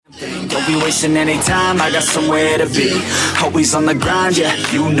Don't be wasting any time, I got somewhere to be. Always on the grind, yeah,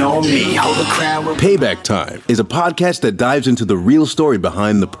 you know me. Hold the crown. Payback Time is a podcast that dives into the real story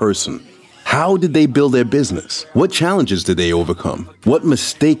behind the person. How did they build their business? What challenges did they overcome? What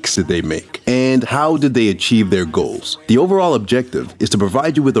mistakes did they make? And how did they achieve their goals? The overall objective is to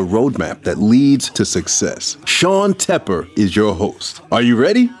provide you with a roadmap that leads to success. Sean Tepper is your host. Are you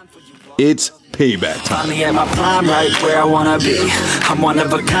ready? It's Payback Time. Finally at my prime, right where I wanna be. I'm one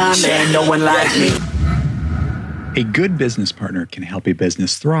of a kind, there ain't no one like me. A good business partner can help a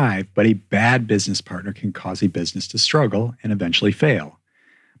business thrive, but a bad business partner can cause a business to struggle and eventually fail.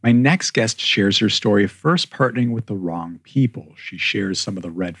 My next guest shares her story of first partnering with the wrong people. She shares some of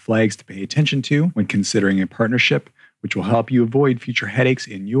the red flags to pay attention to when considering a partnership, which will help you avoid future headaches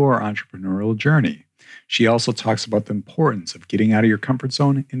in your entrepreneurial journey. She also talks about the importance of getting out of your comfort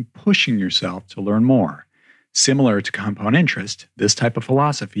zone and pushing yourself to learn more. Similar to compound interest, this type of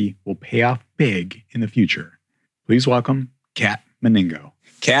philosophy will pay off big in the future. Please welcome Kat Meningo.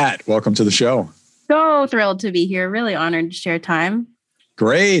 Kat, welcome to the show. So thrilled to be here. Really honored to share time.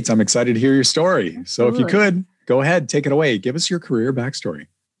 Great. I'm excited to hear your story. So if you could, go ahead, take it away. Give us your career backstory.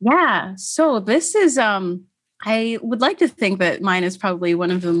 Yeah. So this is, I would like to think that mine is probably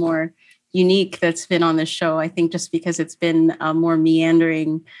one of the more unique that's been on this show. I think just because it's been a more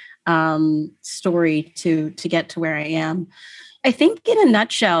meandering story to get to where I am. I think in a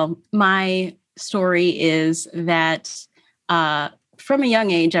nutshell, my story is that from a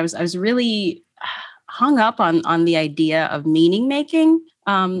young age, I was really hung up on the idea of meaning making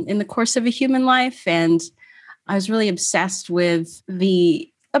in the course of a human life. And I was really obsessed with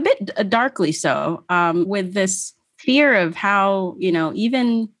a bit darkly so, with this fear of how,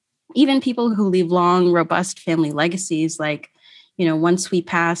 even people who leave long, robust family legacies, like, once we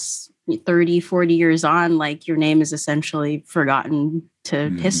pass 30, 40 years on, like your name is essentially forgotten to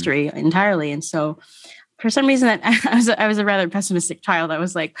history entirely. And so for some reason I was a rather pessimistic child. I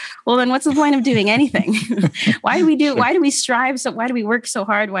was like, well, then what's the point of doing anything? Why do we strive? So why do we work so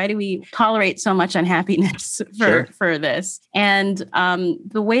hard? Why do we tolerate so much unhappiness for this? And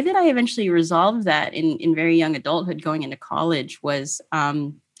the way that I eventually resolved that in very young adulthood going into college was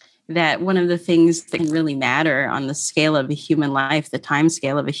that one of the things that can really matter on the scale of a human life, the time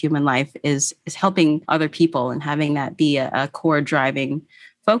scale of a human life is helping other people and having that be a core driving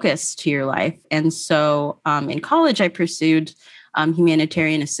focus to your life. And so in college, I pursued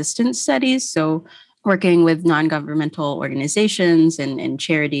humanitarian assistance studies. So working with non-governmental organizations and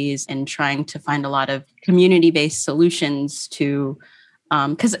charities and trying to find a lot of community-based solutions to,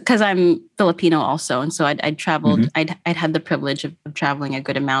 because I'm Filipino also. And so I'd traveled, I'd had the privilege of traveling a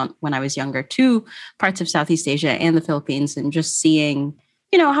good amount when I was younger to parts of Southeast Asia and the Philippines and just seeing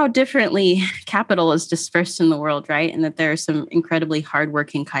how differently capital is dispersed in the world, right? And that there are some incredibly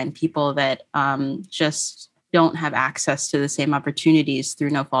hardworking, kind people that just don't have access to the same opportunities through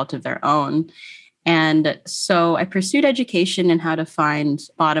no fault of their own. And so I pursued education in how to find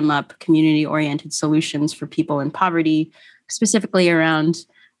bottom-up, community-oriented solutions for people in poverty, specifically around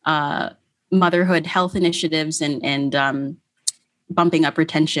motherhood health initiatives and bumping up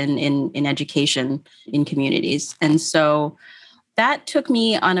retention in education in communities. And so that took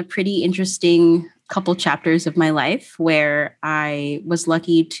me on a pretty interesting couple chapters of my life where I was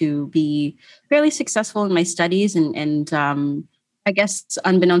lucky to be fairly successful in my studies. And I guess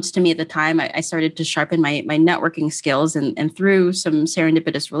unbeknownst to me at the time, I started to sharpen my networking skills. And through some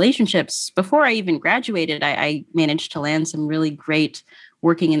serendipitous relationships, before I even graduated, I managed to land some really great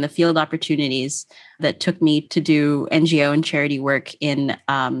working in the field opportunities that took me to do NGO and charity work in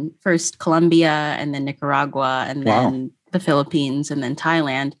first Colombia and then Nicaragua and then the Philippines and then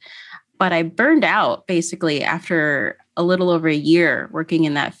Thailand. But I burned out basically after a little over a year working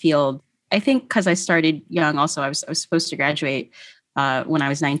in that field. I think because I started young also, I was supposed to graduate when I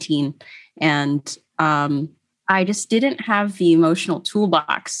was 19. And I just didn't have the emotional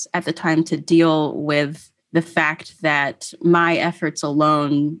toolbox at the time to deal with the fact that my efforts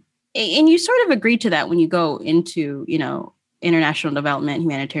alone, and you sort of agree to that when you go into, international development,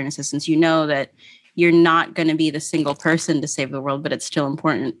 humanitarian assistance, that you're not going to be the single person to save the world, but it's still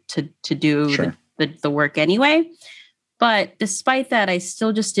important to do the work anyway. But despite that, I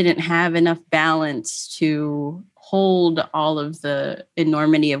still just didn't have enough balance to hold all of the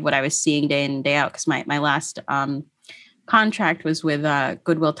enormity of what I was seeing day in and day out. Because my last contract was with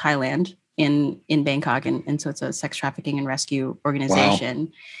Goodwill Thailand in Bangkok. And so it's a sex trafficking and rescue organization.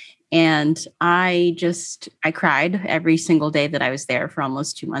 Wow. And I cried every single day that I was there for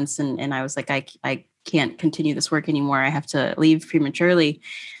almost 2 months. And I was like, I can't continue this work anymore. I have to leave prematurely.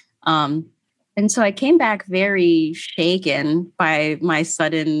 And so I came back very shaken by my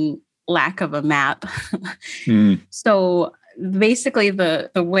sudden lack of a map. Mm. So basically the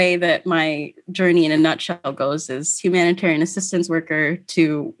way that my journey in a nutshell goes is humanitarian assistance worker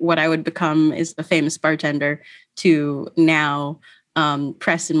to what I would become is a famous bartender to now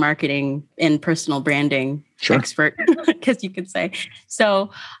press and marketing and personal branding expert, because you could say. So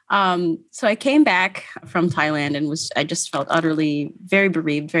I came back from Thailand and I just felt utterly very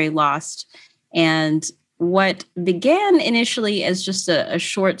bereaved, very lost. And what began initially as just a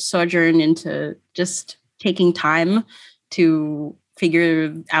short sojourn into just taking time to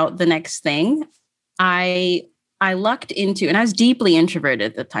figure out the next thing, I lucked into, and I was deeply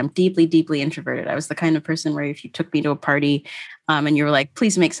introverted at the time, deeply, deeply introverted. I was the kind of person where if you took me to a party and you were like,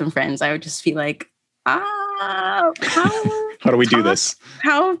 please make some friends, I would just feel like, how do we do this?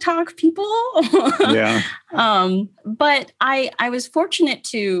 How talk people? Yeah. But I was fortunate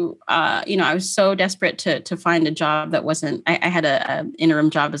to, I was so desperate to find a job that wasn't, I had an interim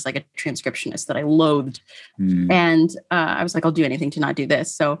job as like a transcriptionist that I loathed. Mm. And I was like, I'll do anything to not do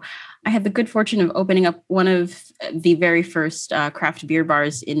this. So I had the good fortune of opening up one of the very first craft beer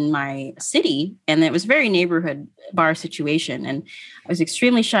bars in my city. And it was a very neighborhood bar situation. And I was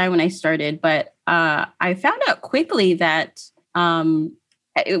extremely shy when I started, but I found out quickly that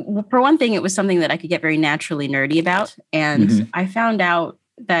for one thing, it was something that I could get very naturally nerdy about. And I found out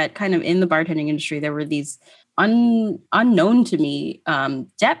that kind of in the bartending industry, there were these unknown to me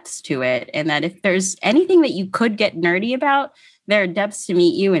depths to it. And that if there's anything that you could get nerdy about, there are depths to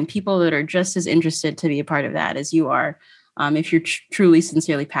meet you and people that are just as interested to be a part of that as you are, if you're truly,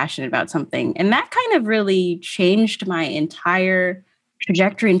 sincerely passionate about something. And that kind of really changed my entire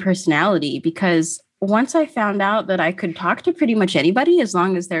trajectory and personality, because once I found out that I could talk to pretty much anybody as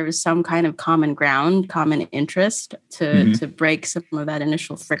long as there was some kind of common ground, common interest to break some of that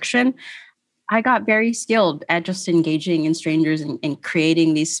initial friction, I got very skilled at just engaging in strangers and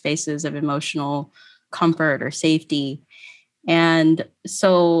creating these spaces of emotional comfort or safety. And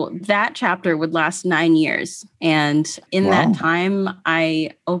so that chapter would last 9 years. And in that time,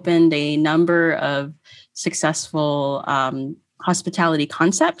 I opened a number of successful hospitality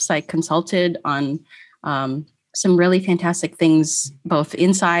concepts. I consulted on some really fantastic things, both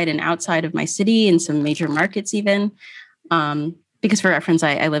inside and outside of my city and some major markets even. Because for reference,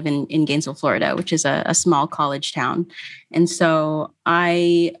 I live in Gainesville, Florida, which is a small college town. And so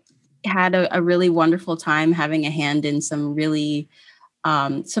I had a really wonderful time having a hand in some really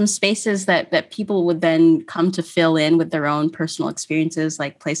some spaces that people would then come to fill in with their own personal experiences,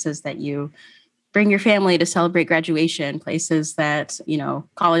 like places that you bring your family to celebrate graduation, places that,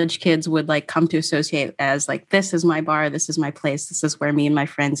 college kids would like come to associate as like, this is my bar, this is my place, this is where me and my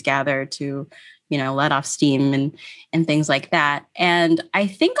friends gather to, let off steam and things like that. And I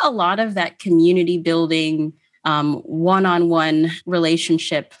think a lot of that community building, one-on-one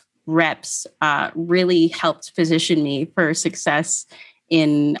relationship reps really helped position me for success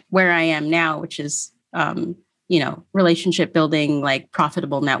in where I am now, which is, relationship building, like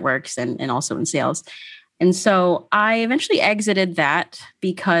profitable networks and also in sales. And so I eventually exited that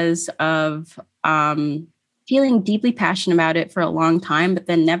because of feeling deeply passionate about it for a long time, but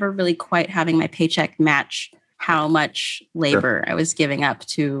then never really quite having my paycheck match how much labor I was giving up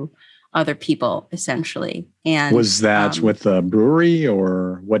to other people, essentially. And was that with a brewery,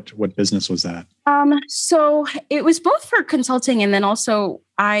 or what business was that? So it was both for consulting, and then also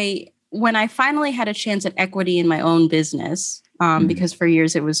when I finally had a chance at equity in my own business, because for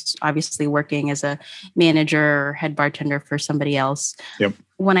years it was obviously working as a manager or head bartender for somebody else. Yep.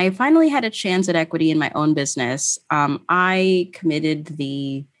 When I finally had a chance at equity in my own business, I committed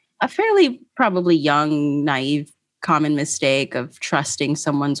a fairly probably young, naive, common mistake of trusting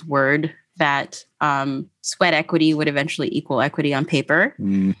someone's word that sweat equity would eventually equal equity on paper.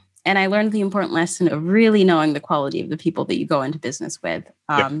 And I learned the important lesson of really knowing the quality of the people that you go into business with.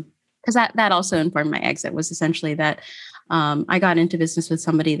 Because that also informed my exit, was essentially that I got into business with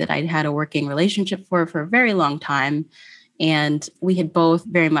somebody that I'd had a working relationship for a very long time. And we had both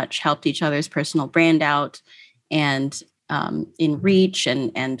very much helped each other's personal brand out and in reach.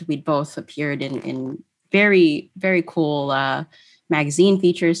 And we'd both appeared in very, very cool magazine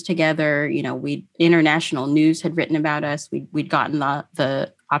features together. International news had written about us. We'd gotten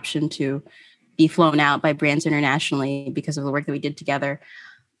the option to be flown out by brands internationally because of the work that we did together.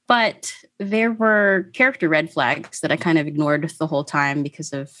 But there were character red flags that I kind of ignored the whole time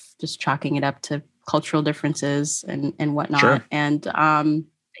because of just chalking it up to cultural differences and whatnot. Sure. And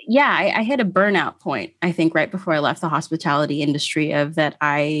I hit a burnout point, I think, right before I left the hospitality industry, of that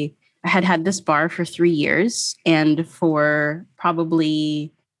I had this bar for 3 years. And for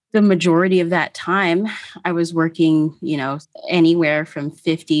probably the majority of that time, I was working, anywhere from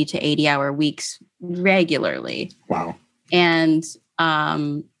 50 to 80-hour weeks regularly. Wow. And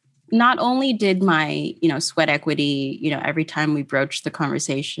not only did my, sweat equity, every time we broached the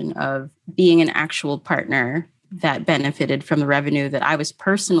conversation of being an actual partner that benefited from the revenue that I was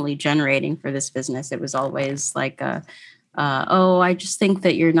personally generating for this business, it was always like I just think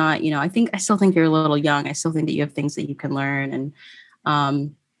that you're not, I still think you're a little young. I still think that you have things that you can learn.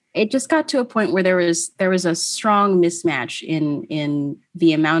 And it just got to a point where there was a strong mismatch in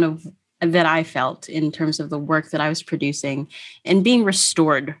the amount of that I felt in terms of the work that I was producing and being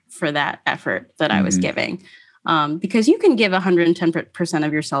restored for that effort that I was giving. Because you can give 110%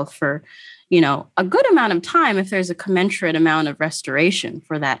 of yourself for, a good amount of time if there's a commensurate amount of restoration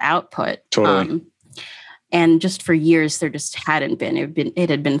for that output. Totally. And just for years, there just hadn't been. It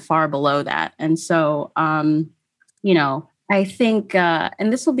had been far below that. And so, I think,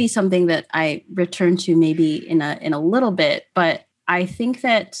 and this will be something that I return to maybe in a little bit, but I think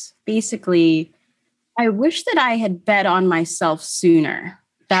that basically, I wish that I had bet on myself sooner.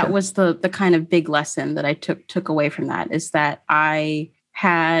 That Sure. was the kind of big lesson that I took away from that, is that I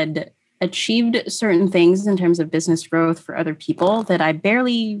had achieved certain things in terms of business growth for other people that I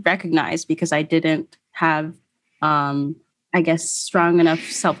barely recognized because I didn't have, strong enough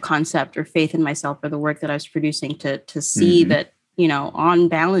self-concept or faith in myself or the work that I was producing to see that, on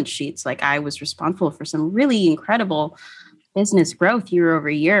balance sheets, like I was responsible for some really incredible business growth year over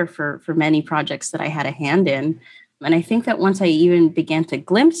year for many projects that I had a hand in. And I think that once I even began to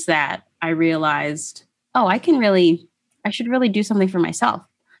glimpse that, I realized, I should really do something for myself.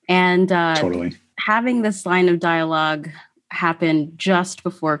 And Totally. having this line of dialogue happened just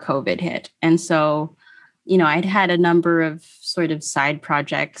before COVID hit. And so, I'd had a number of sort of side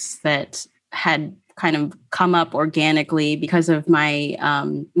projects that had kind of come up organically because of my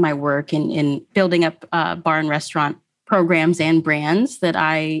my work in building up bar and restaurant programs and brands that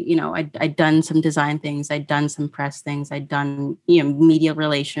I'd done some design things, I'd done some press things, I'd done, media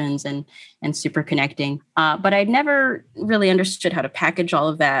relations and super connecting. But I'd never really understood how to package all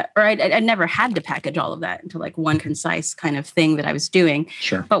of that, or I'd never had to package all of that into like one concise kind of thing that I was doing.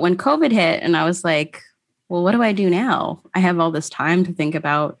 Sure. But when COVID hit and I was like, well, what do I do now? I have all this time to think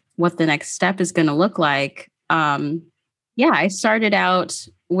about what the next step is going to look like. I started out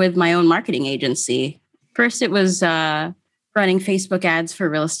with my own marketing agency. First, it was running Facebook ads for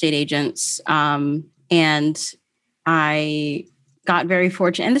real estate agents, and I got very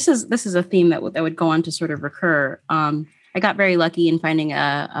fortunate. And this is a theme that would go on to sort of recur. I got very lucky in finding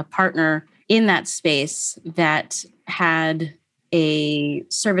a partner in that space that had a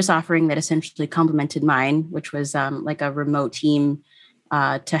service offering that essentially complemented mine, which was like a remote team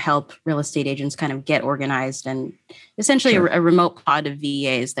to help real estate agents kind of get organized, and essentially Sure. a remote pod of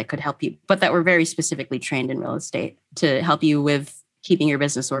VAs that could help you, but that were very specifically trained in real estate to help you with keeping your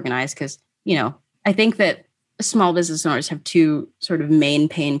business organized. Because, I think that small business owners have two sort of main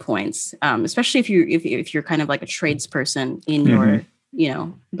pain points, especially if you're kind of like a tradesperson in your,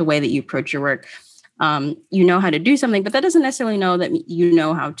 the way that you approach your work. You know how to do something, but that doesn't necessarily know that you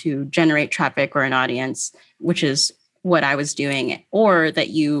know how to generate traffic or an audience, which is what I was doing, or that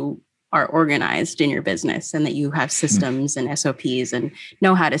you are organized in your business and that you have systems and SOPs and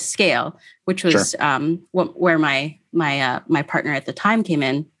know how to scale, which was where my partner at the time came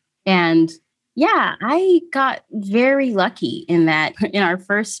in. And I got very lucky in that in our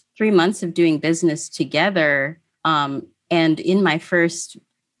first 3 months of doing business together, and in my first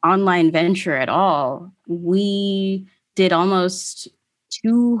online venture at all, we did almost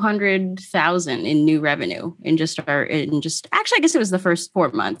 200,000 in new revenue actually, I guess it was the first 4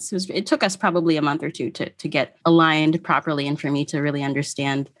 months. It took us probably a month or two to get aligned properly and for me to really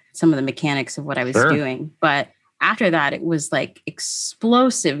understand some of the mechanics of what I was doing. But after that, it was like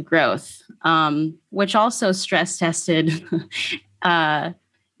explosive growth, which also stress tested,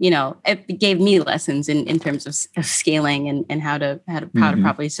 it gave me lessons in terms of scaling and how to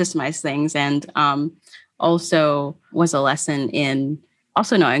properly systemize things. And also was a lesson in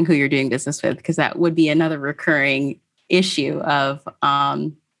also knowing who you're doing business with, because that would be another recurring issue of,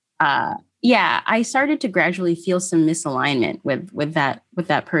 I started to gradually feel some misalignment with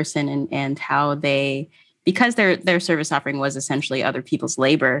that person and how because their service offering was essentially other people's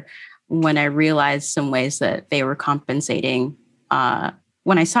labor. When I realized some ways that they were compensating,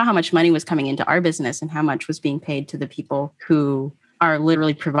 when I saw how much money was coming into our business and how much was being paid to the people who are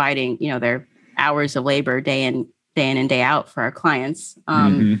literally providing, their hours of labor day in and day out for our clients,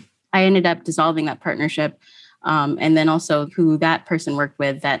 I ended up dissolving that partnership. And then also who that person worked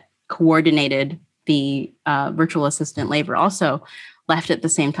with that coordinated the virtual assistant labor also left at the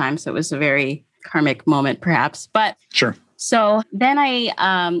same time. So it was a very karmic moment, perhaps. But Sure. so then I,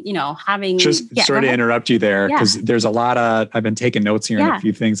 having just sorry to interrupt you there, because there's a lot of, I've been taking notes here and a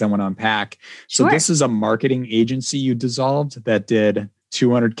few things I want to unpack. So this is a marketing agency you dissolved that did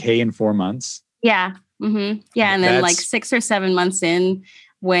 $200K in 4 months. Yeah. Mm-hmm. Yeah. And then like 6 or 7 months in,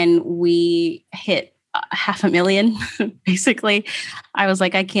 when we hit $500,000, basically, I was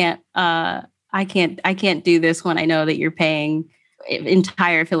like, I can't do this when I know that you're paying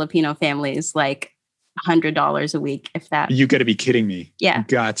entire Filipino families like $100 a week, if that. You got to be kidding me. Yeah. You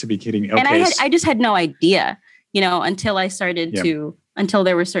got to be kidding me. Okay. And I just had no idea, until I started until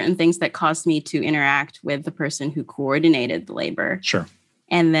there were certain things that caused me to interact with the person who coordinated the labor. Sure.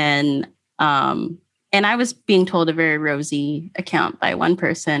 And then, and I was being told a very rosy account by one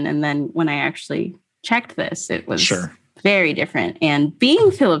person. And then when I actually checked this, it was very different. And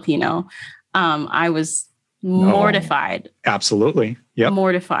being Filipino, I was mortified. Absolutely. Yep.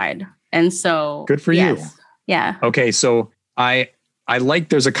 Mortified. And so good for you. Yeah. Okay. So I like,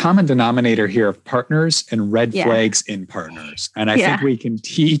 there's a common denominator here of partners and red flags in partners. And I think we can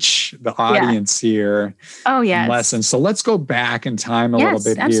teach the audience here lessons. So let's go back in time a little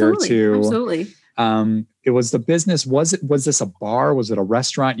bit here too. Absolutely. It was the business. Was this a bar? Was it a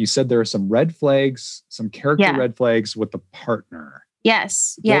restaurant? You said there are some red flags, some character red flags with the partner.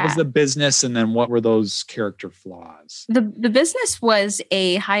 Yes. Yeah. What was the business? And then what were those character flaws? The business was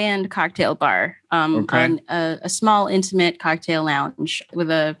a high-end cocktail bar, on a small, intimate cocktail lounge with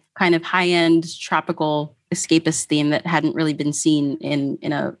a kind of high-end tropical escapist theme that hadn't really been seen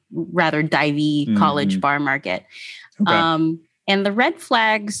in a rather divey college bar market. Okay. And the red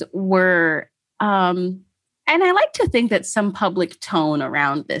flags were, and I like to think that some public tone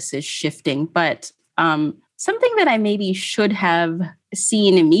around this is shifting, but something that I maybe should have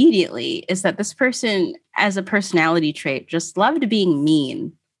seen immediately is that this person, as a personality trait, just loved being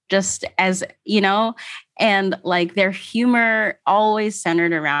mean, just as, and like their humor always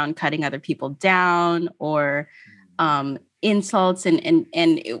centered around cutting other people down or insults. And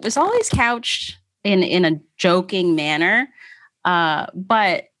it was always couched in a joking manner.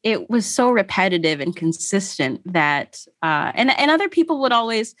 But it was so repetitive and consistent that, and other people would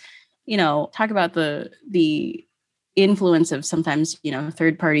always, talk about the influence of sometimes,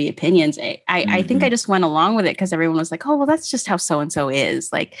 third-party opinions. I think I just went along with it because everyone was like, oh, well, that's just how so-and-so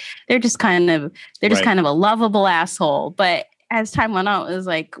is. Like, they're just kind of a lovable asshole. But as time went on, it was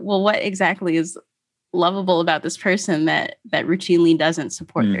like, well, what exactly is lovable about this person that routinely doesn't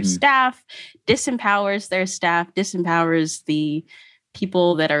support their staff, disempowers their staff, disempowers the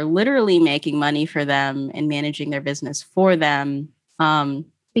people that are literally making money for them and managing their business for them.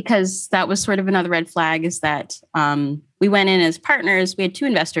 Because that was sort of another red flag, is that we went in as partners. We had 2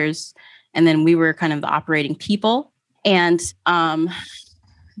 investors, and then we were kind of the operating people. And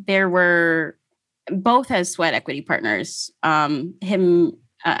there were both as sweat equity partners, him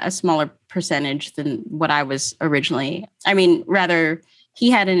a smaller percentage than what I was originally. I mean, rather, he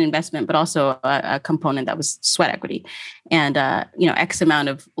had an investment, but also a component that was sweat equity and, X amount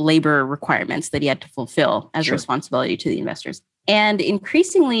of labor requirements that he had to fulfill as a responsibility to the investors. And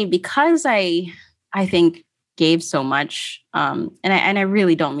increasingly, because I think gave so much, and I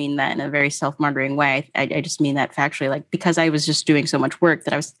really don't mean that in a very self-martyring way. I just mean that factually, like, because I was just doing so much work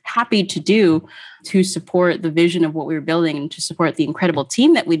that I was happy to do to support the vision of what we were building and to support the incredible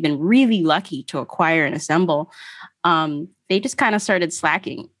team that we'd been really lucky to acquire and assemble. They just kind of started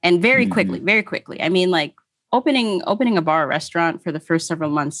slacking, and very quickly. I mean, like opening a bar or restaurant for the first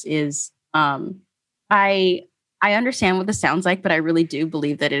several months is, I understand what this sounds like, but I really do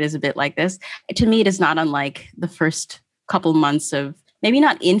believe that it is a bit like this. To me, it is not unlike the first couple months of maybe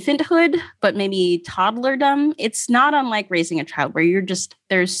not infanthood, but maybe toddlerdom. It's not unlike raising a child where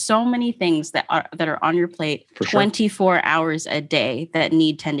there's so many things that are on your plate 24 hours a day that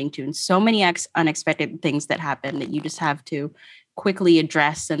need tending to, and so many unexpected things that happen that you just have to quickly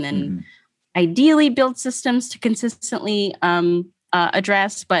address, and then ideally build systems to consistently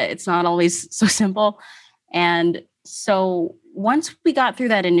address, but it's not always so simple. And so once we got through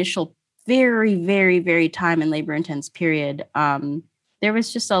that initial very, very, very time and labor intense period, there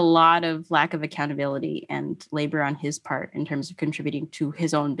was just a lot of lack of accountability and labor on his part in terms of contributing to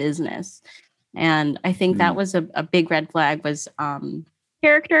his own business. And I think that was a big red flag, was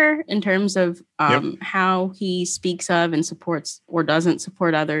character in terms of how he speaks of and supports or doesn't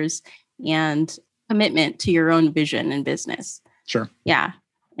support others, and commitment to your own vision and business. Sure. Yeah.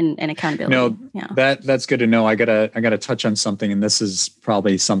 And accountability. No, that's good to know. I gotta touch on something, and this is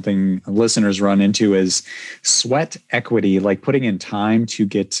probably something listeners run into, is sweat equity. Like putting in time to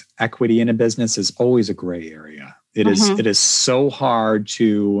get equity in a business is always a gray area. It is so hard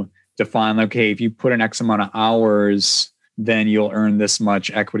to define, okay, if you put an X amount of hours, then you'll earn this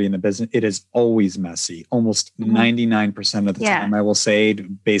much equity in the business. It is always messy, almost 99% of the time, I will say,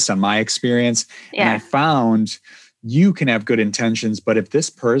 based on my experience. And I found you can have good intentions, but if this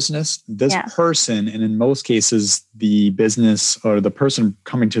person, and in most cases, the business or the person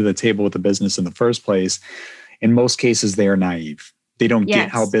coming to the table with the business in the first place, in most cases, they are naive. They don't get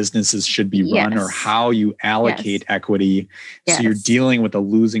how businesses should be run or how you allocate equity. So you're dealing with a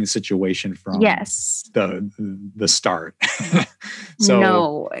losing situation from the start.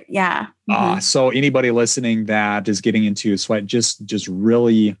 So anybody listening that is getting into sweat, just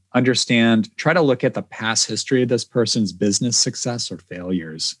really understand, try to look at the past history of this person's business success or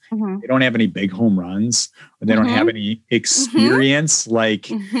failures. They don't have any big home runs, or they don't have any experience like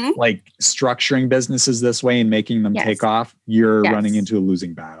structuring businesses this way and making them take off. You're running into a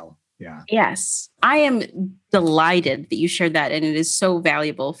losing battle. Yeah. Yes. I am delighted that you shared that. And it is so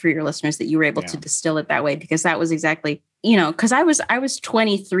valuable for your listeners that you were able to distill it that way, because that was exactly, because I was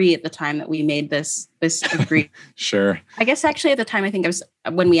 23 at the time that we made this agreement. Sure. I guess actually at the time, I think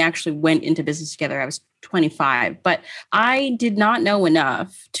when we actually went into business together, I was 25, but I did not know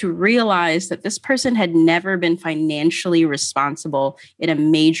enough to realize that this person had never been financially responsible in a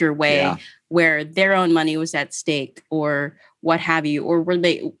major way where their own money was at stake or what have you,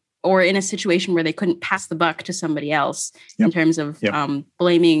 or in a situation where they couldn't pass the buck to somebody else in terms of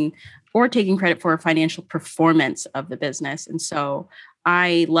blaming or taking credit for a financial performance of the business. And so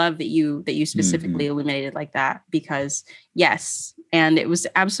I love that you specifically illuminated like that, because and it was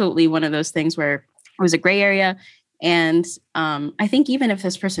absolutely one of those things where it was a gray area. And I think even if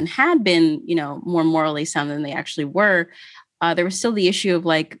this person had been, more morally sound than they actually were, there was still the issue of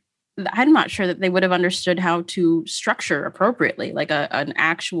I'm not sure that they would have understood how to structure appropriately, like an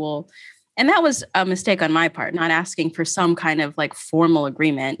actual, and that was a mistake on my part, not asking for some kind of formal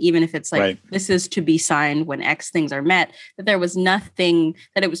agreement, even if it's this is to be signed when X things are met, that there was nothing,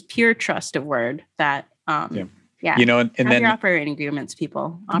 that it was pure trust of word that, and then your operating agreements,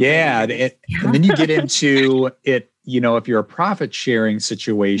 people. And then you get into it. If you're a profit sharing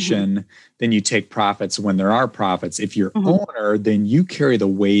situation, then you take profits when there are profits. If you're owner, then you carry the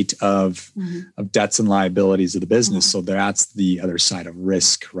weight of debts and liabilities of the business. So that's the other side of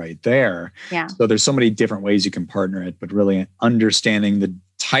risk right there. Yeah. So there's so many different ways you can partner it, but really understanding the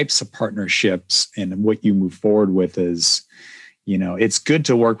types of partnerships and what you move forward with is, it's good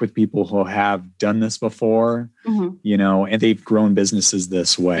to work with people who have done this before, and they've grown businesses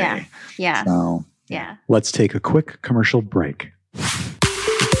this way. Yeah. Yeah. So, yeah. Let's take a quick commercial break.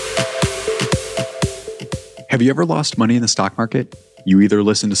 Have you ever lost money in the stock market? You either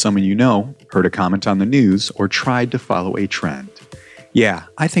listened to someone you know, heard a comment on the news, or tried to follow a trend. Yeah,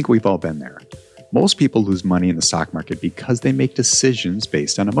 I think we've all been there. Most people lose money in the stock market because they make decisions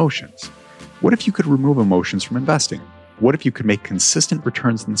based on emotions. What if you could remove emotions from investing? What if you could make consistent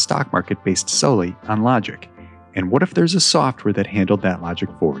returns in the stock market based solely on logic? And what if there's a software that handled that logic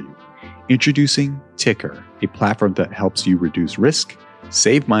for you? Introducing Ticker, a platform that helps you reduce risk,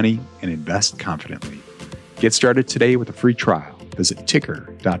 save money, and invest confidently. Get started today with a free trial. Visit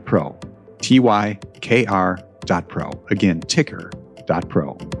ticker.pro, TYKR.pro. Again,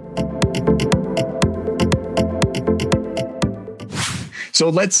 ticker.pro. So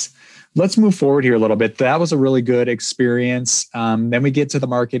let's move forward here a little bit. That was a really good experience. Then we get to the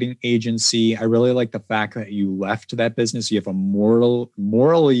marketing agency. I really like the fact that you left that business. You have a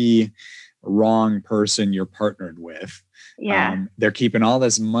morally wrong person you're partnered with. Yeah. They're keeping all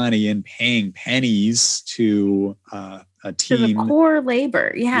this money and paying pennies to a team. To the core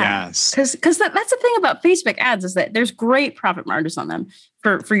labor. Yeah. Yes. Because that's the thing about Facebook ads, is that there's great profit margins on them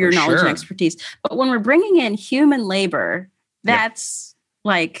for your knowledge and expertise. But when we're bringing in human labor, that's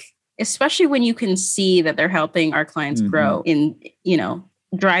especially when you can see that they're helping our clients grow in,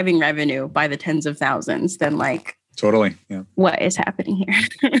 driving revenue by the tens of thousands, then totally. Yeah. What is happening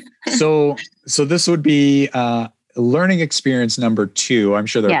here? So this would be learning experience number 2. I'm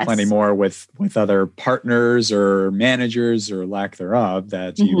sure there are plenty more with other partners or managers or lack thereof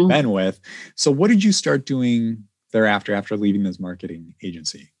that you've been with. So what did you start doing thereafter after leaving this marketing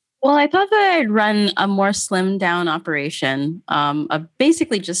agency? Well, I thought that I'd run a more slimmed down operation of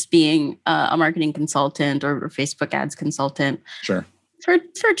basically just being a marketing consultant or Facebook ads consultant. Sure. For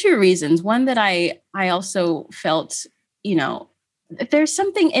 2 reasons. One, that I also felt, there's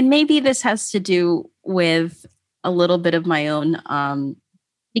something, and maybe this has to do with a little bit of my own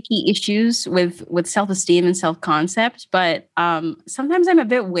icky issues with self-esteem and self-concept, but sometimes I'm a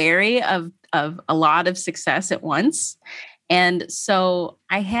bit wary of a lot of success at once. And so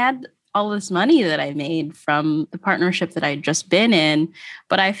I had all this money that I made from the partnership that I'd just been in.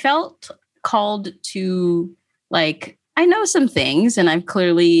 But I felt called to, like, I know some things and I've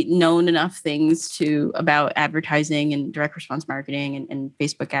clearly known enough things about advertising and direct response marketing and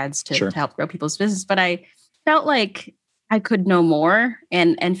Facebook ads to help grow people's business. But I felt like I could know more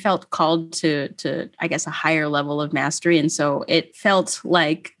and felt called to, I guess, a higher level of mastery. And so it felt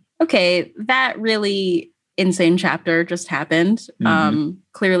like, okay, that really insane chapter just happened.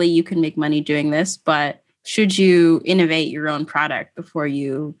 Clearly you can make money doing this, but should you innovate your own product before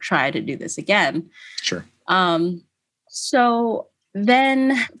you try to do this again? Sure. So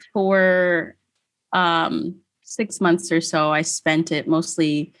then for 6 months or so, I spent it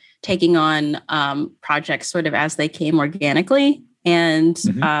mostly taking on projects sort of as they came organically. And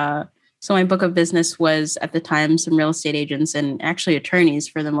so my book of business was at the time some real estate agents and actually attorneys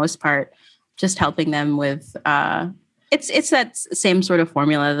for the most part, just helping them with it's that same sort of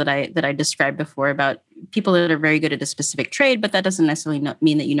formula that I described before about people that are very good at a specific trade, but that doesn't necessarily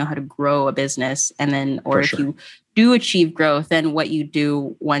mean that you know how to grow a business. And then, or if you do achieve growth, then what you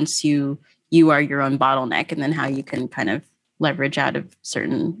do once you are your own bottleneck, and then how you can kind of leverage out of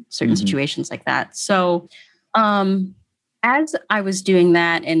certain situations like that. So, as I was doing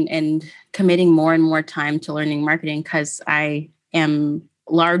that and committing more and more time to learning marketing, because I am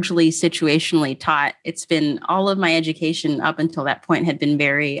largely situationally taught, it's been all of my education up until that point had been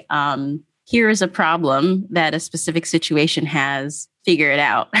very, here is a problem that a specific situation has, figure it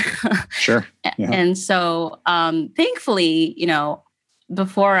out. Sure. Yeah. And so thankfully,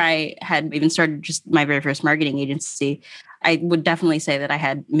 before I had even started just my very first marketing agency, I would definitely say that I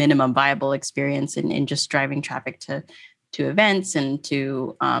had minimum viable experience in just driving traffic to events and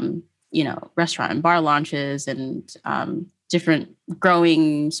to, restaurant and bar launches and different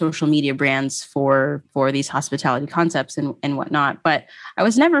growing social media brands for these hospitality concepts and whatnot. But I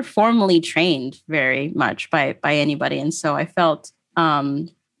was never formally trained very much by anybody. And so I felt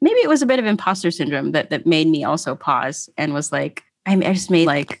maybe it was a bit of imposter syndrome that made me also pause and was like, I just made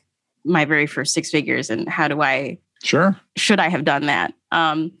like my very first 6 figures. And how do should I have done that?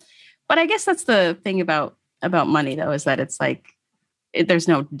 But I guess that's the thing about money though, is that it's like, there's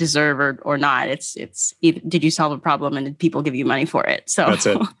no deserve or not. It's either, did you solve a problem and did people give you money for it? So that's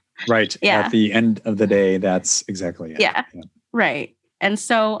it. Right. Yeah. At the end of the day, that's exactly it. Yeah. Right. And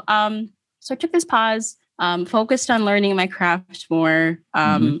so, so I took this pause, focused on learning my craft more,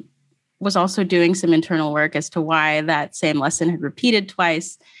 was also doing some internal work as to why that same lesson had repeated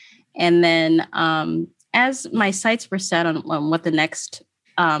twice. And then, as my sights were set on what the next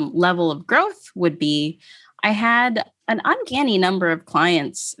level of growth would be, I had an uncanny number of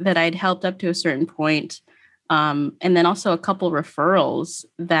clients that I'd helped up to a certain point, and then also a couple referrals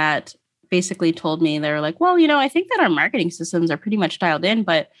that basically told me, they were like, well, I think that our marketing systems are pretty much dialed in,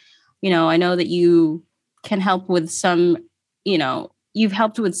 but, I know that you can help with some, you've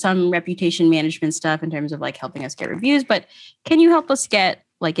helped with some reputation management stuff in terms of like helping us get reviews, but can you help us get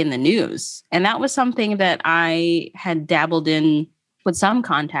like in the news? And that was something that I had dabbled in with some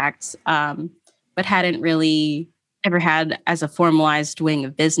contacts, but hadn't really ever had as a formalized wing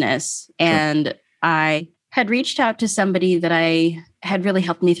of business. And I had reached out to somebody that I had really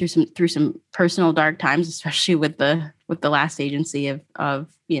helped me through some personal dark times, especially with the last agency of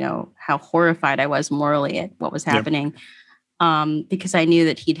how horrified I was morally at what was happening, because I knew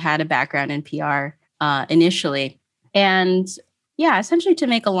that he'd had a background in PR initially. And yeah, essentially to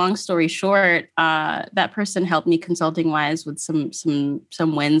make a long story short, that person helped me consulting wise with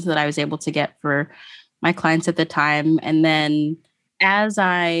some wins that I was able to get for my clients at the time. And then as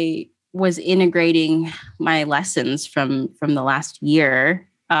I was integrating my lessons from the last year,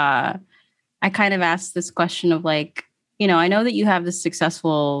 I kind of asked this question of like, I know that you have this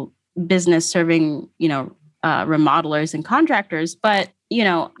successful business serving, remodelers and contractors, but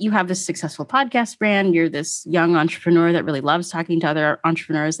you have this successful podcast brand. You're this young entrepreneur that really loves talking to other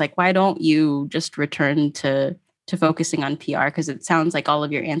entrepreneurs. Like, why don't you just return to focusing on PR? Because it sounds like all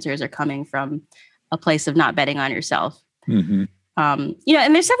of your answers are coming from a place of not betting on yourself. And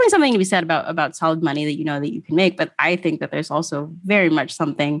there's definitely something to be said about solid money that that you can make. But I think that there's also very much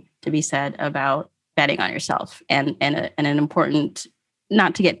something to be said about betting on yourself and an important,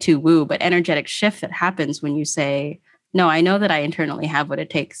 not to get too woo, but energetic shift that happens when you say, no, I know that I internally have what it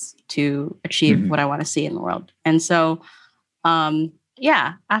takes to achieve what I want to see in the world. And so,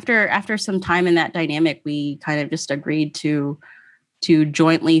 after some time in that dynamic, we kind of just agreed to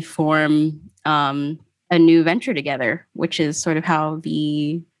jointly form a new venture together, which is sort of how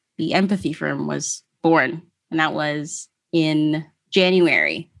the Empathy Firm was born. And that was in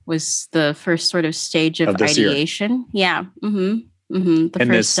January, was the first sort of stage of ideation. Year. Yeah.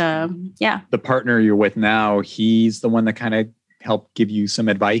 The partner you're with now, he's the one that kind of helped give you some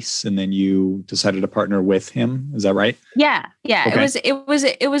advice, and then you decided to partner with him. Is that right? Yeah. Okay.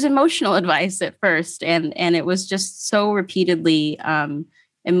 It was emotional advice at first, and it was just so repeatedly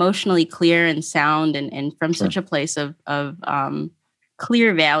emotionally clear and sound, and from such a place of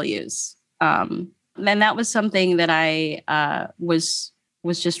clear values. Then that was something that I was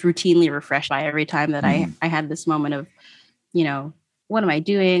just routinely refreshed by every time that I had this moment of, what am I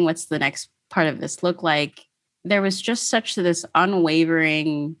doing? What's the next part of this look like? There was just such this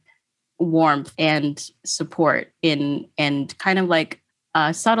unwavering warmth and support and kind of like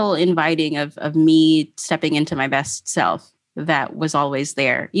a subtle inviting of me stepping into my best self that was always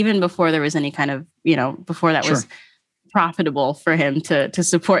there, even before there was any kind of, before that was profitable for him to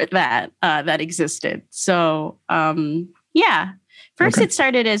support that existed. So, first it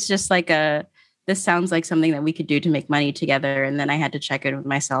started as just like this sounds like something that we could do to make money together. And then I had to check in with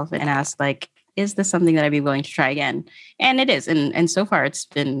myself and ask, like, is this something that I'd be willing to try again? And it is. And so far it's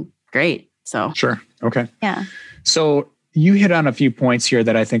been great. So sure. Okay. Yeah. So you hit on a few points here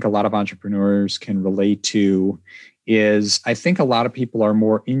that I think a lot of entrepreneurs can relate to. Is I think a lot of people are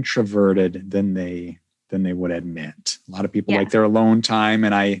more introverted than they would admit. A lot of people like their alone time.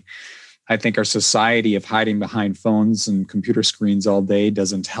 And I think our society of hiding behind phones and computer screens all day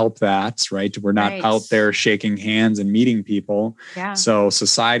doesn't help that, right? We're not out there shaking hands and meeting people. Yeah. So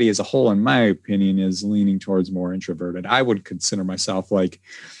society as a whole, in my opinion, is leaning towards more introverted. I would consider myself like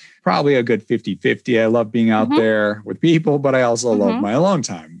probably a good 50-50. I love being out there with people, but I also love my alone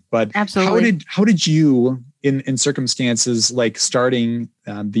time. But absolutely. How did you, in circumstances like starting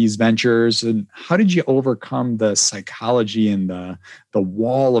these ventures, and how did you overcome the psychology and the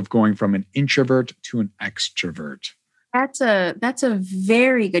wall of going from an introvert to an extrovert? That's a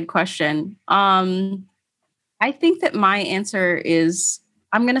very good question. I think that my answer is,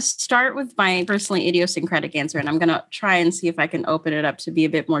 I'm going to start with my personally idiosyncratic answer, and I'm going to try and see if I can open it up to be a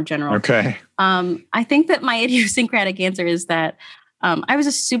bit more general. Okay. I think that my idiosyncratic answer is that I was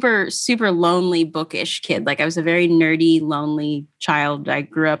a super, super lonely, bookish kid. Like I was a very nerdy, lonely child. I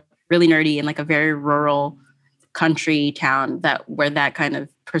grew up really nerdy in like a very rural country town where that kind of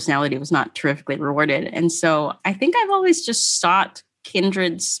personality was not terrifically rewarded. And so I think I've always just sought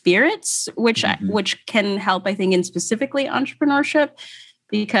kindred spirits, which can help, I think, in specifically entrepreneurship,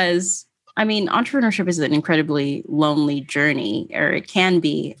 because entrepreneurship is an incredibly lonely journey, or it can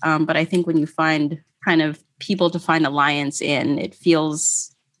be. But I think when you find kind of people to find alliance in, it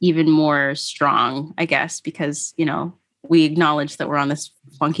feels even more strong, I guess, because, we acknowledge that we're on this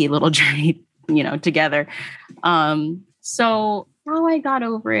funky little journey, together. So how I got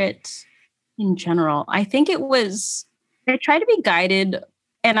over it in general, I think I try to be guided,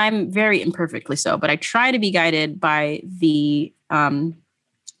 and I'm very imperfectly so, but I try to be guided by this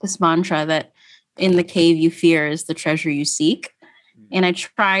mantra that in the cave you fear is the treasure you seek. And I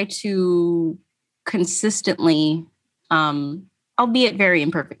try to consistently, albeit very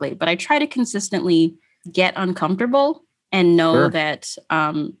imperfectly, but I try to consistently get uncomfortable and know that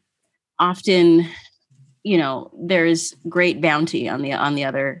often, there's great bounty on the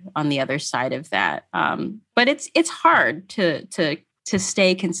other side of that. But it's hard to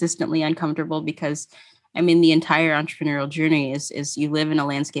stay consistently uncomfortable, because the entire entrepreneurial journey is you live in a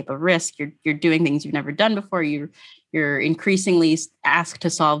landscape of risk. You're doing things you've never done before. You're increasingly asked to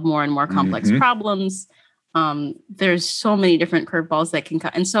solve more and more complex problems. There's so many different curveballs that can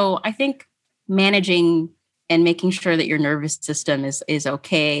come. And so I think managing and making sure that your nervous system is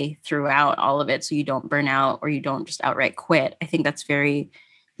okay throughout all of it, so you don't burn out or you don't just outright quit, I think that's very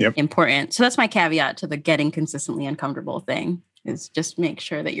important. So that's my caveat to the getting consistently uncomfortable thing, is just make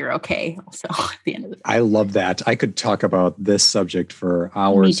sure that you're okay also at the end of the day. I love that. I could talk about this subject for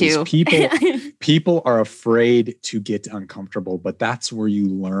hours. Me too. People are afraid to get uncomfortable, but that's where you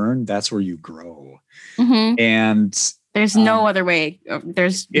learn. That's where you grow. And there's no other way.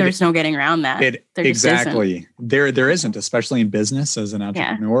 There's no getting around that. Exactly. There isn't, especially in business as an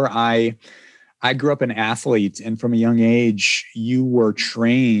entrepreneur. I grew up an athlete, and from a young age, you were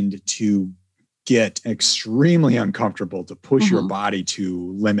trained to get extremely uncomfortable, to push your body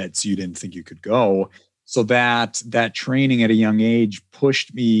to limits you didn't think you could go. So that training at a young age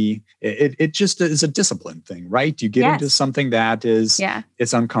pushed me. It just is a discipline thing, right? You get into something that is,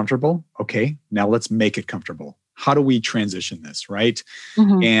 it's uncomfortable. Okay, now let's make it comfortable. How do we transition this, right?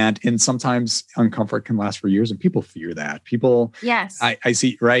 And sometimes uncomfort can last for years, and people fear that. People, I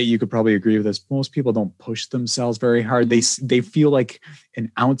see, right? You could probably agree with this. Most people don't push themselves very hard. They feel like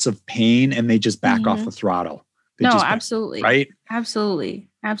an ounce of pain, and they just back off the throttle. Absolutely. Right? Absolutely.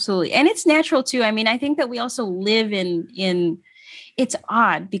 And it's natural too. I think that we also live in it's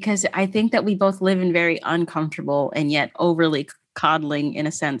odd because I think that we both live in very uncomfortable and yet overly coddling, in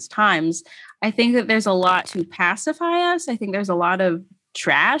a sense, times. I think that there's a lot to pacify us. I think there's a lot of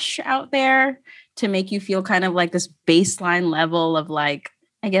trash out there to make you feel kind of like this baseline level of like,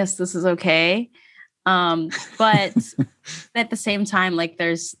 I guess this is okay. But at the same time, like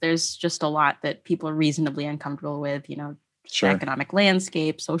there's just a lot that people are reasonably uncomfortable with, you know, Sure. economic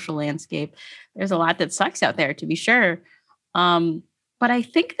landscape, social landscape. There's a lot that sucks out there, to be sure. But I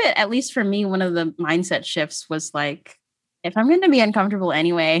think that at least for me, one of the mindset shifts was like, if I'm going to be uncomfortable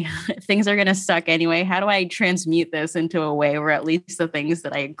anyway, if things are going to suck anyway, how do I transmute this into a way where at least the things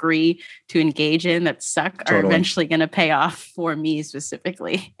that I agree to engage in that suck are eventually going to pay off for me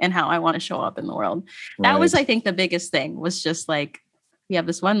specifically and how I want to show up in the world. That was, I think, the biggest thing was just like, we have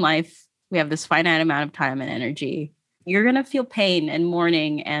this one life, we have this finite amount of time and energy. You're going to feel pain and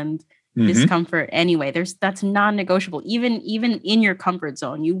mourning and discomfort anyway. That's non-negotiable. Even in your comfort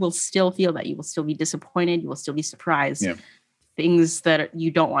zone, you will still feel that. You will still be disappointed. You will still be surprised. Yeah. Things that you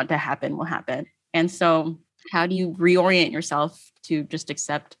don't want to happen will happen. And so how do you reorient yourself to just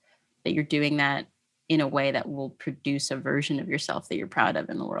accept that you're doing that in a way that will produce a version of yourself that you're proud of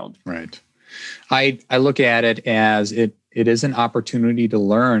in the world? Right. I look at it as it is an opportunity to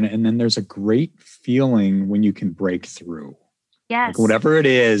learn. And then there's a great feeling when you can break through. Yes. Like whatever it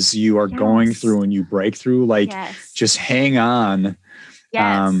is you are going through and you break through, like just hang on.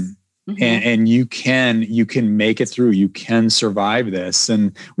 Yes. And you can make it through. You can survive this.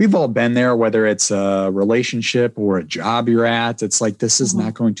 And we've all been there, whether it's a relationship or a job you're at. It's like, this is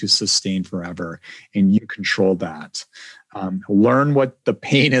not going to sustain forever. And you control that. Learn what the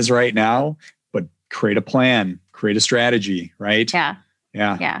pain is right now, but create a plan, create a strategy, right?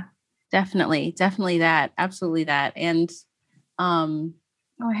 Yeah. Definitely that. Absolutely that. And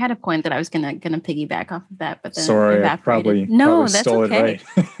I had a point that I was gonna piggyback off of that, but then sorry, I probably that's stole okay.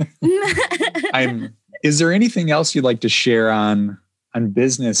 It right. Is there anything else you'd like to share on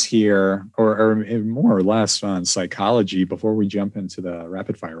business here, or more or less on psychology before we jump into the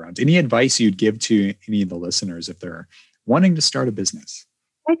rapid fire rounds? Any advice you'd give to any of the listeners if they're wanting to start a business?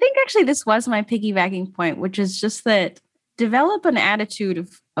 I think actually this was my piggybacking point, which is just that develop an attitude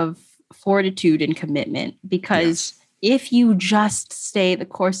of fortitude and commitment, because if you just stay the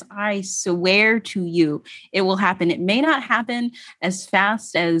course, I swear to you, it will happen. It may not happen as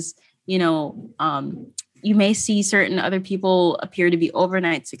fast as, you may see certain other people appear to be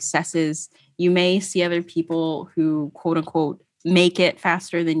overnight successes. You may see other people who, quote unquote, make it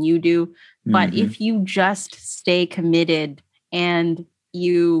faster than you do. But if you just stay committed and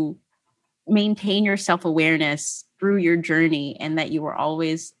you maintain your self-awareness through your journey, and that you are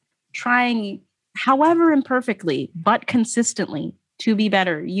always trying, however imperfectly, but consistently, to be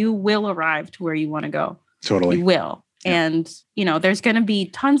better, you will arrive to where you want to go. Totally. You will. Yeah. And, there's going to be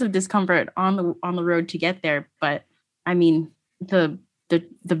tons of discomfort on the road to get there. But I mean, the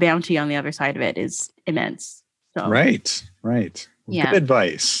bounty on the other side of it is immense. So, right. Well, good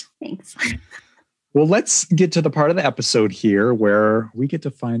advice. Thanks. Well, let's get to the part of the episode here where we get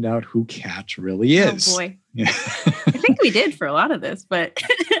to find out who Kat really is. Oh boy. Yeah. I think we did for a lot of this, but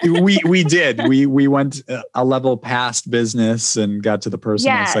we did. We went a level past business and got to the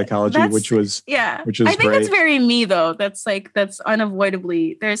personal psychology, which was I think great. That's very me though. That's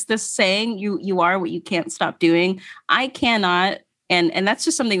unavoidably, there's this saying, you are what you can't stop doing. I cannot. And that's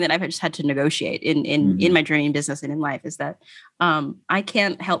just something that I've just had to negotiate in my journey in business and in life, is that I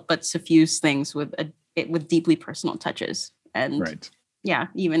can't help but suffuse things with deeply personal touches. And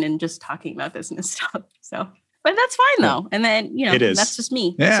even in just talking about business stuff. So, but that's fine though. And then, that's just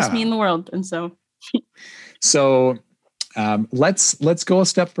me. Yeah. That's just me in the world. And so. Let's go a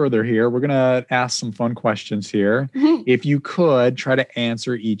step further here. We're going to ask some fun questions here. If you could try to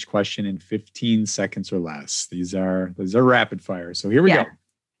answer each question in 15 seconds or less. These are rapid fire. So here we go.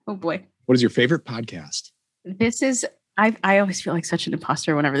 Oh boy. What is your favorite podcast? This is, I always feel like such an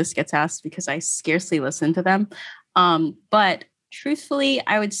imposter whenever this gets asked, because I scarcely listen to them. But truthfully,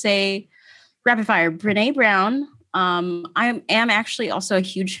 I would say rapid fire, Brené Brown. I am actually also a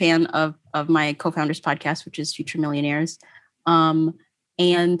huge fan of my co-founders podcast, which is Future Millionaires.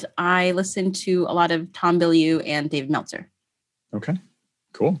 And I listen to a lot of Tom Bilyeu and David Meltzer. Okay,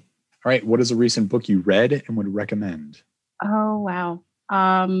 cool. All right. What is a recent book you read and would recommend? Oh, wow.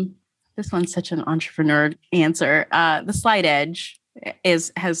 This one's such an entrepreneur answer. The Slight Edge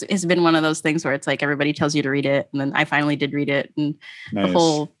has been one of those things where it's like everybody tells you to read it, and then I finally did read it, and the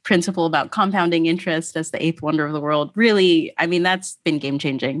whole principle about compounding interest as the eighth wonder of the world, really, I mean, that's been game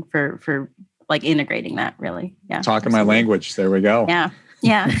changing for like integrating that, really. Yeah, talking my language. There we go.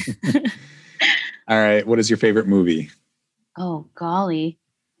 Yeah. All right, what is your favorite movie? Oh, golly.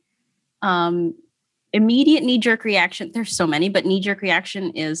 Immediate knee-jerk reaction. There's so many, but knee-jerk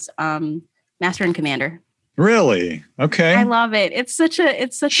reaction is Master and Commander. Really? Okay. I love it. It's such a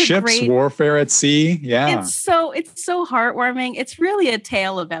Ships, great warfare at sea. Yeah. It's so heartwarming. It's really a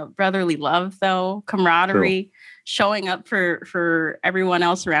tale about brotherly love, though, camaraderie, showing up for everyone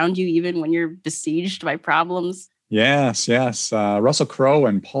else around you, even when you're besieged by problems. Yes. Russell Crowe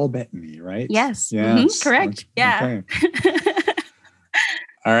and Paul Bettany, right? Yes. Yes. Correct. Yeah. Okay.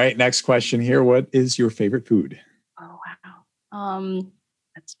 All right. Next question here. What is your favorite food? Oh, wow.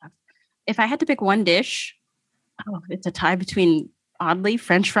 That's tough. If I had to pick one dish, it's a tie between, oddly,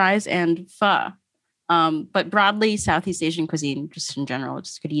 French fries and pho. But broadly, Southeast Asian cuisine, just in general,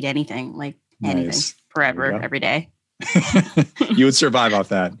 just could eat anything, like anything, forever, every day. You would survive off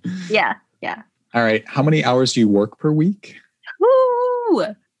that. Yeah. All right. How many hours do you work per week? Ooh,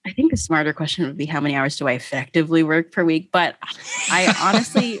 I think the smarter question would be how many hours do I effectively work per week? But I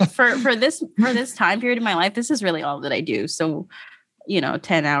honestly, for this time period in my life, this is really all that I do. So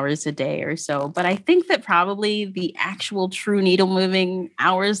 10 hours a day or so. But I think that probably the actual true needle moving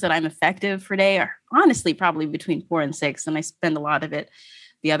hours that I'm effective per day are honestly probably between 4 and 6. And I spend a lot of it,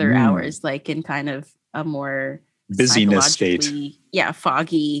 the other hours, like in kind of a more busyness state. Yeah.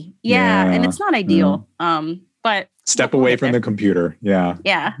 Foggy. Yeah. And it's not ideal. But step away from the computer. Yeah.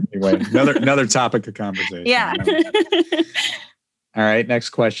 Yeah. Anyway, another topic of conversation. Yeah. All right.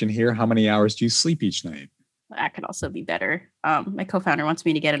 Next question here. How many hours do you sleep each night? That could also be better. My co-founder wants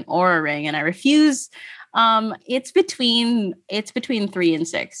me to get an Oura ring and I refuse. It's between 3 and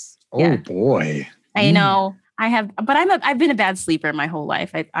 6. Oh boy. I know. I've been a bad sleeper my whole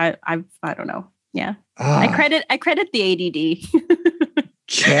life. I don't know. Yeah. I credit the ADD.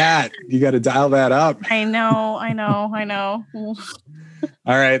 Cat, you got to dial that up. I know. All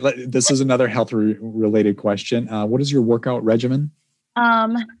right. This is another health related question. What is your workout regimen?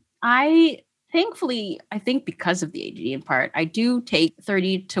 Thankfully, I think because of the ADD in part, I do take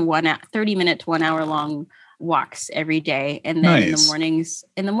 30 minute to 1 hour long walks every day. And then in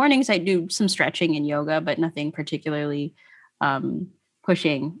the mornings, I do some stretching and yoga, but nothing particularly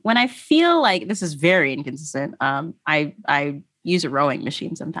pushing. When I feel like this is very inconsistent, I use a rowing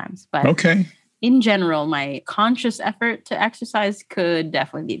machine sometimes. But okay. In general, my conscious effort to exercise could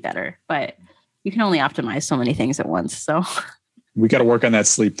definitely be better, but you can only optimize so many things at once. So we got to work on that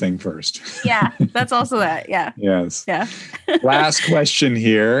sleep thing first. Yeah, that's also that. Yeah. Yes. Yeah. Last question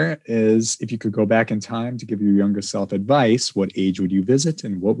here is, if you could go back in time to give your younger self advice, what age would you visit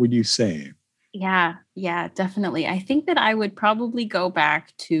and what would you say? Yeah, definitely. I think that I would probably go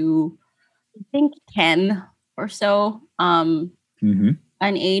back to, 10 or so, an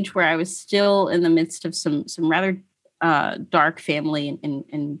age where I was still in the midst of some rather dark family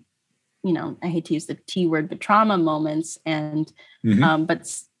and I hate to use the T word, but trauma moments, and but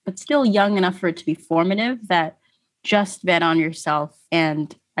still young enough for it to be formative. That just bet on yourself,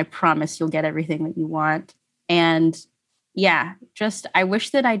 and I promise you'll get everything that you want. And I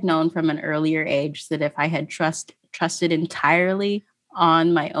wish that I'd known from an earlier age that if I had trusted entirely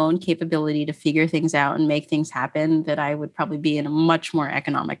on my own capability to figure things out and make things happen, that I would probably be in a much more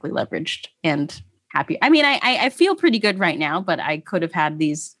economically leveraged and happy. I mean, I feel pretty good right now, but I could have had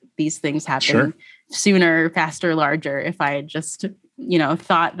these things happen sooner, faster, larger, if I had just,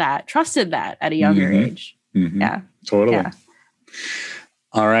 trusted that at a younger age. Yeah. Totally. Yeah.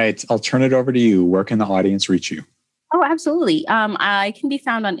 All right. I'll turn it over to you. Where can the audience reach you? Oh, absolutely. I can be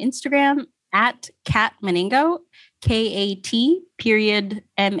found on Instagram at Kat Maningo,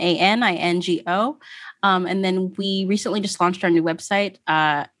 KAT_MANINGO. And then we recently just launched our new website.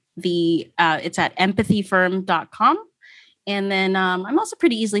 It's at empathyfirm.com. And then I'm also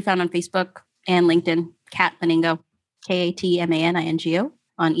pretty easily found on Facebook and LinkedIn, Kat Maningo, KATMANINGO,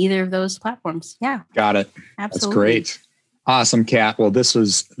 on either of those platforms. Yeah. Got it. Absolutely. That's great. Awesome, Kat. Well, this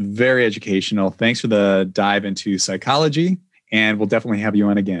was very educational. Thanks for the dive into psychology, and we'll definitely have you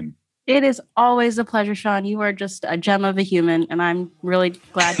on again. It is always a pleasure, Sean. You are just a gem of a human, and I'm really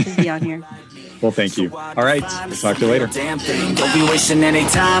glad to be on here. Well, thank you. All right. We'll talk to you later. Damn thing. Don't be wasting any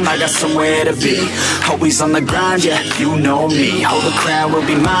time. I got somewhere to be. Always on the grind. Yeah, you know me. Hold the crown will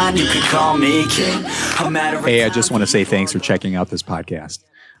be mine. You can call me king. Hey, I just want to say thanks for checking out this podcast.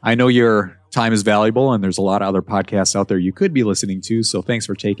 I know your time is valuable and there's a lot of other podcasts out there you could be listening to. So thanks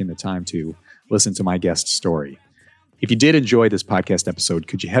for taking the time to listen to my guest story. If you did enjoy this podcast episode,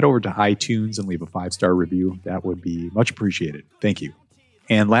 could you head over to iTunes and leave a 5-star review? That would be much appreciated. Thank you.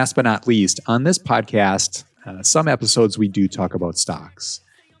 And last but not least, on this podcast, some episodes we do talk about stocks.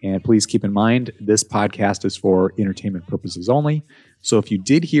 And please keep in mind, this podcast is for entertainment purposes only. So if you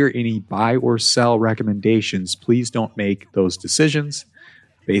did hear any buy or sell recommendations, please don't make those decisions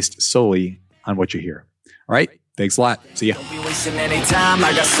based solely on what you hear. All right. Thanks a lot. See ya. Don't be wasting any time,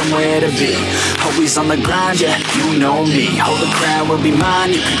 I got somewhere to be. Always on the grind, yeah, you know me. Hold the crown will be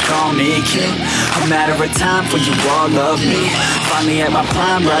mine, you can call me king. A matter of time for you all love me. Finally at my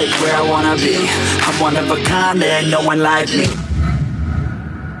prime, right where I wanna be. I'm one of a kind, there ain't no one like me.